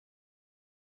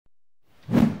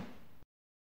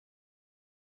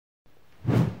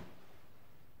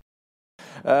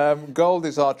Gold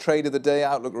is our trade of the day.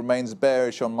 Outlook remains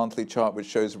bearish on monthly chart, which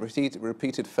shows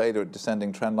repeated failure at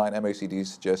descending trend line. MACD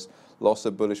suggests loss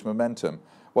of bullish momentum.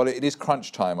 Well, it is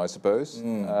crunch time, I suppose.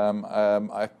 You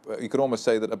could almost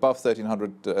say that above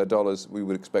 $1,300 we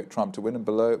would expect Trump to win, and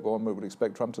below it we would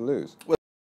expect Trump to lose.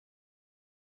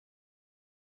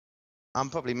 I'm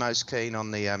probably most keen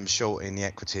on the short in the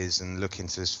equities and looking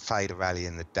to fade a rally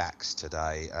in the DAX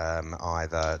today,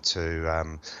 either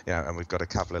to and we've got a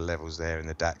couple of levels there in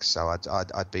the DAX, so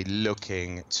I'd be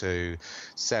looking to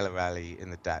sell a rally in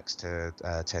the DAX to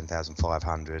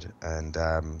 10,500 and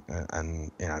run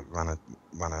a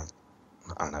I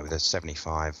don't know, with a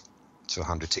 75 to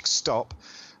 100 tick stop,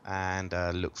 and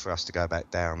look for us to go back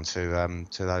down to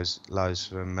those lows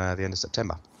from the end of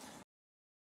September.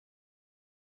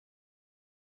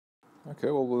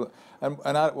 Okay, well,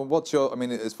 what's your? I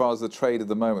mean, as far as the trade at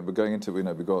the moment, we're going into.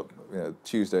 We've got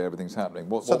Tuesday, everything's happening.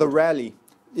 The rally,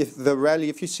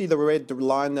 if you see the red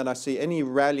line that I see, any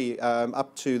rally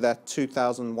up to that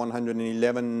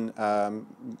 2,111,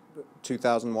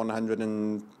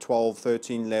 2,112,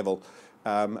 13 level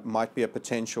might be a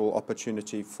potential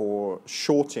opportunity for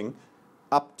shorting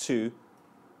up to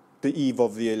the eve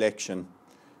of the election.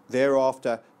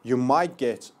 Thereafter, you might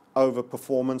get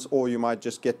overperformance, or you might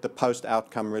just get the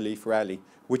post-outcome relief rally,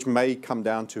 which may come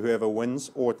down to whoever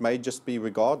wins, or it may just be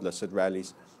regardless, it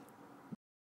rallies.